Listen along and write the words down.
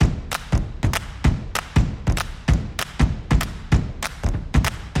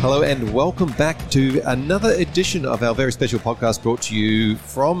Hello and welcome back to another edition of our very special podcast brought to you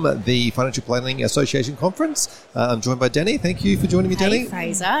from the Financial Planning Association Conference. I'm joined by Danny. Thank you for joining me, Danny. Hey,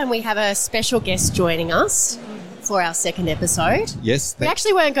 Fraser. And we have a special guest joining us for our second episode. Yes. We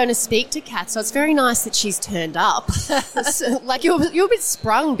actually weren't going to speak to Kat, so it's very nice that she's turned up. Like you're a bit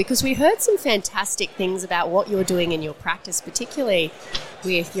sprung because we heard some fantastic things about what you're doing in your practice, particularly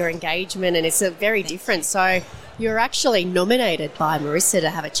with your engagement, and it's very different. So you're actually nominated by Marissa to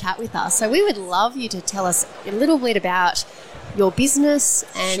have a chat with us. So we would love you to tell us a little bit about your business,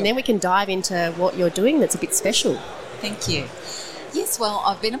 and then we can dive into what you're doing that's a bit special. Thank you. Yes, well,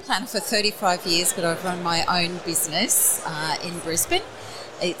 I've been a planner for 35 years, but I've run my own business in Brisbane.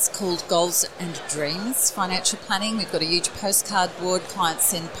 It's called Goals and Dreams Financial Planning. We've got a huge postcard board. Clients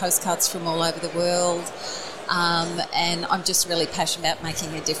send postcards from all over the world. And I'm just really passionate about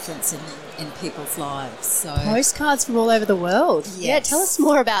making a difference in people's lives. So Postcards from all over the world. Yes. Yeah, tell us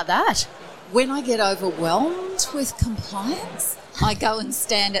more about that. when I get overwhelmed with compliance, I go and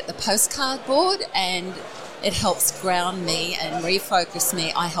stand at the postcard board, and it helps ground me and refocus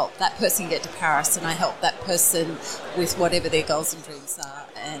me. I help that person get to Paris, and I help that person with whatever their goals and dreams are.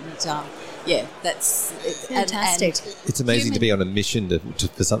 And that's fantastic. It's amazing to be on a mission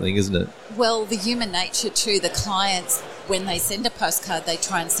for something, isn't it? Well, the human nature too. The clients, when they send a postcard, they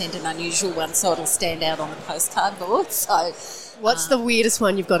try and send an unusual one so it'll stand out on the postcard board. So, what's the weirdest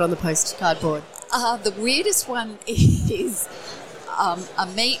one you've got on the postcard board? the weirdest one is a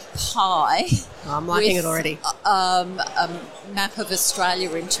meat pie. Oh, I'm liking it already. A map of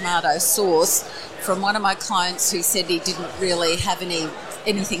Australia in tomato sauce from one of my clients who said he didn't really have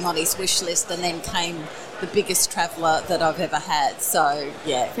anything on his wish list, and then came the biggest traveller that I've ever had. So,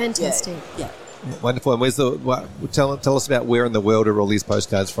 yeah. Fantastic. Yeah. Wonderful. And tell us about where in the world are all these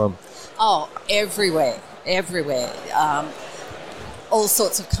postcards from? Oh, everywhere. All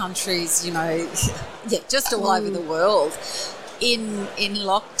sorts of countries, just all over the world. In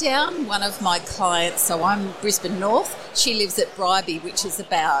lockdown, one of my clients, so I'm Brisbane North, she lives at Bribie, which is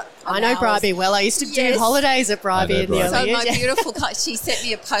about I know Bribie well. I used to do holidays at Bribie in the So early my years. beautiful she sent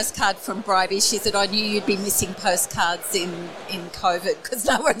me a postcard from Bribie. She said, I knew you'd be missing postcards in COVID because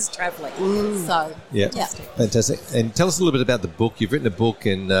no one's travelling. So, Yeah, fantastic. And tell us a little bit about the book. You've written a book,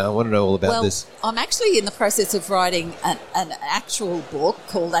 and I want to know all about this. I'm actually in the process of writing an actual book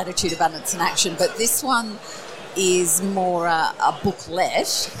called Attitude, Abundance and Action, but this one is more a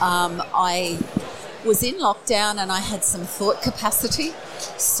booklet. I was in lockdown and I had some thought capacity.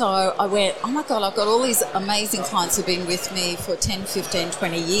 So I went, oh my God, I've got all these amazing clients who've been with me for 10, 15,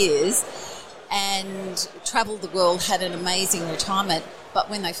 20 years and travelled the world, had an amazing retirement. But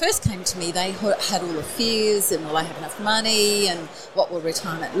when they first came to me, they had all the fears and will I have enough money and what will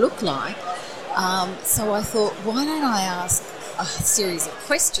retirement look like? So I thought, why don't I ask a series of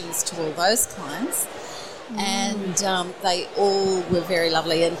questions to all those clients? And they all were very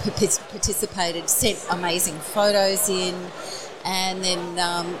lovely and participated, sent amazing photos in, and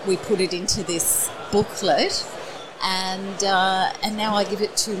then we put it into this booklet, and now I give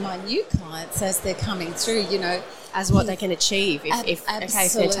it to my new clients as they're coming through, As what they can achieve. Okay,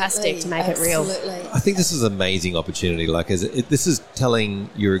 fantastic, to make it real. I think this is an amazing opportunity. This is telling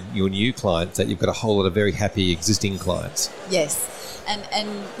your new clients that you've got a whole lot of very happy existing clients. Yes.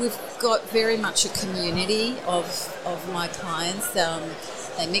 And we've got very much a community of my clients.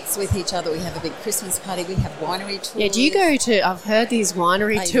 They mix with each other. We have a big Christmas party. We have winery tours. Yeah, do you go to... I've heard these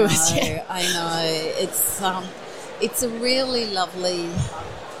winery tours. I know. It's a really lovely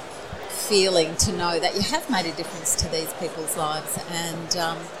feeling to know that you have made a difference to these people's lives.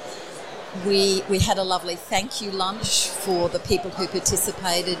 And we had a lovely thank you lunch for the people who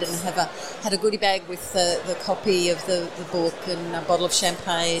participated, and had a goodie bag with the copy of the book and a bottle of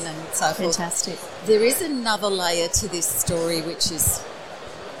champagne and so forth. Fantastic. There is another layer to this story which is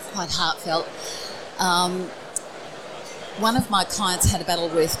quite heartfelt. One of my clients had a battle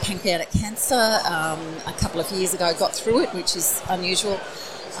with pancreatic cancer a couple of years ago, got through it, which is unusual,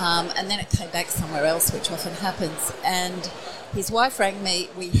 and then it came back somewhere else, which often happens. And his wife rang me.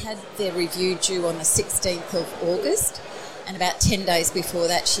 We had their review due on the 16th of August, and about 10 days before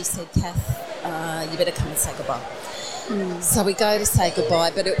that she said, Kath, you better come and say goodbye. So we go to say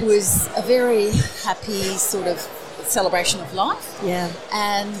goodbye, but it was a very happy sort of celebration of life. Yeah.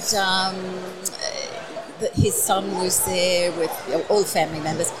 And his son was there with all family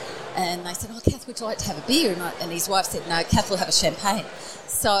members, and they said, oh, Kath, would you like to have a beer? And his wife said, no, Kath will have a champagne.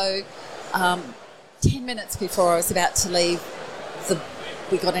 So 10 minutes before I was about to leave,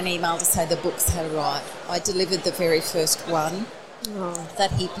 we got an email to say the books had arrived. I delivered the very first one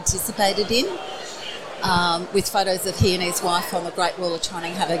that he participated in, with photos of he and his wife on the Great Wall of China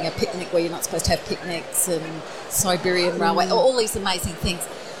having a picnic where you're not supposed to have picnics, and Siberian Railway, all these amazing things.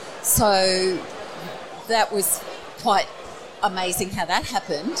 So that was quite amazing how that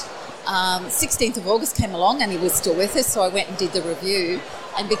happened. 16th of August came along and he was still with us, so I went and did the review.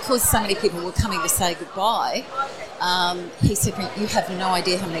 And because so many people were coming to say goodbye, he said, "You have no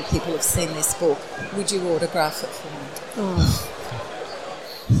idea how many people have seen this book. Would you autograph it for me?" Oh.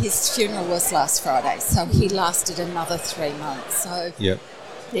 His funeral was last Friday, so he lasted another 3 months. So Yep.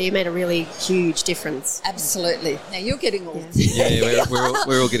 Yeah, you made a really huge difference. Absolutely. Now you're getting all. Yeah,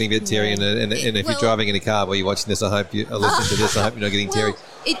 we're all getting a bit teary, and if you're driving in a car while you're watching this, I hope you are listening to this. I hope you're not getting teary.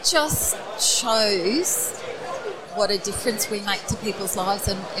 It just shows what a difference we make to people's lives,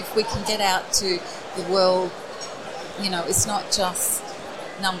 and if we can get out to the world, it's not just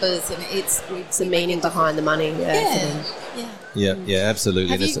numbers, and it's the meaning behind the money. Yeah,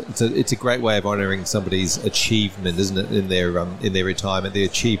 absolutely. And it's a great way of honouring somebody's achievement, isn't it? In their retirement, the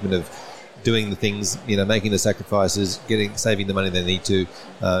achievement of doing the things, making the sacrifices, saving the money they need to,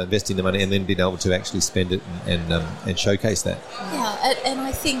 investing the money, and then being able to actually spend it and showcase that. Yeah, and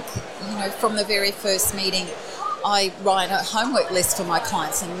I think from the very first meeting, I write a homework list for my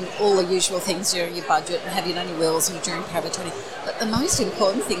clients and all the usual things, your budget and have you done your wills and your during power of attorney. But the most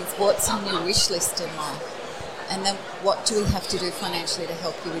important thing is what's on your wish list in life. And then what do we have to do financially to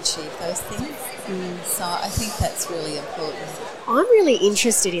help you achieve those things? So I think that's really important. I'm really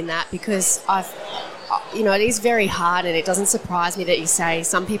interested in that because it is very hard, and it doesn't surprise me that you say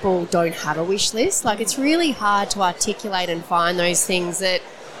some people don't have a wish list. Like, it's really hard to articulate and find those things that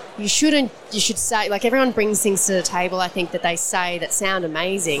you should say. Like, everyone brings things to the table, I think, that they say that sound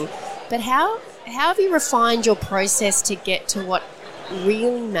amazing. But how have you refined your process to get to what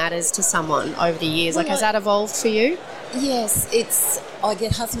really matters to someone over the years? Like, has that evolved for you? Yes, I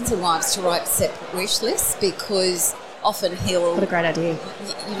get husbands and wives to write separate wish lists because often What a great idea.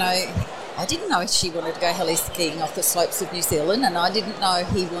 I didn't know she wanted to go heli skiing off the slopes of New Zealand, and I didn't know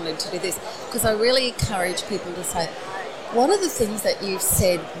he wanted to do this, because I really encourage people to say, what are the things that you've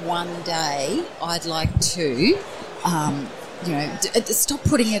said one day I'd like to, stop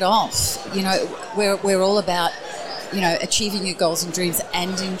putting it off. We're all about achieving your goals and dreams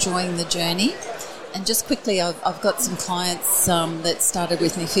and enjoying the journey. And just quickly, I've got some clients that started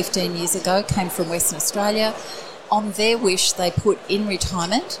with me 15 years ago, came from Western Australia. On their wish, they put in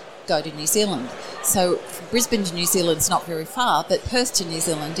retirement, go to New Zealand. So Brisbane to New Zealand's not very far, but Perth to New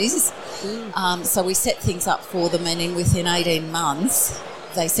Zealand is. So we set things up for them, and within 18 months,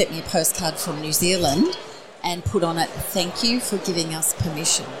 they sent me a postcard from New Zealand and put on it, "Thank you for giving us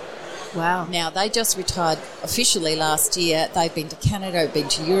permission." Wow. Now, they just retired officially last year. They've been to Canada, been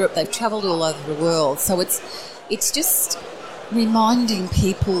to Europe, they've travelled all over the world. So it's just reminding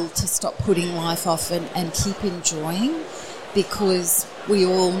people to stop putting life off and keep enjoying, because we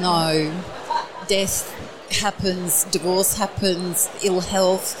all know death happens, divorce happens, ill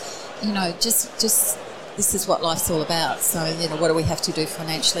health, just this is what life's all about. So, what do we have to do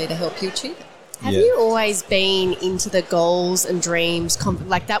financially to help you achieve it? Have you always been into the goals and dreams?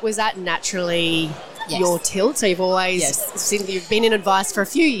 Was that naturally your tilt? So you've always, since you've been in advice for a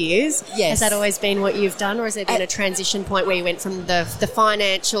few years, has that always been what you've done? Or has there been a transition point where you went from the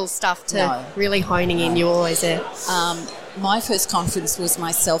financial stuff to really honing in? You were always there? My first conference was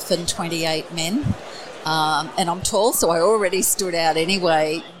myself and 28 men. And I'm tall, so I already stood out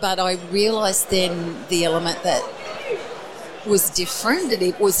anyway. But I realised then the element that was different, and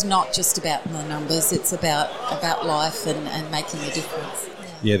it was not just about the numbers, it's about life and making a difference.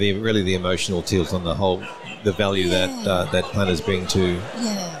 Yeah, the emotional tilt on the value that planners bring to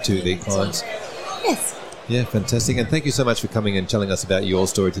their clients. Yes. Yeah, fantastic. And thank you so much for coming and telling us about your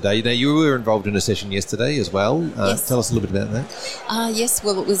story today. Now, you were involved in a session yesterday as well. Yes. Tell us a little bit about that. Yes,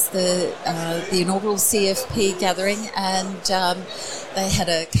 well, it was the inaugural CFP gathering, and they had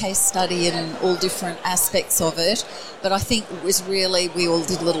a case study in all different aspects of it. But I think it was really, we all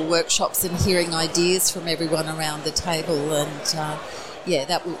did little workshops and hearing ideas from everyone around the table, and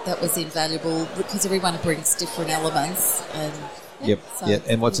that was invaluable because everyone brings different elements. And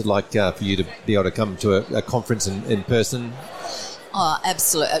And what's it like for you to be able to come to a conference in person? Oh,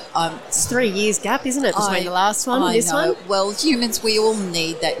 absolutely. It's 3 years gap, isn't it, between the last one and this one? Well, humans, we all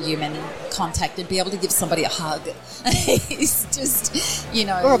need that human contact, and be able to give somebody a hug. It's just,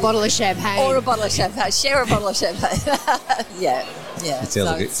 Or a bottle of champagne. Share a bottle of champagne. Yeah.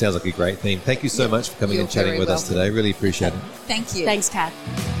 It sounds like a great theme. Thank you so much for coming and chatting with us today. Really appreciate it. Thank you. Thanks, Kat.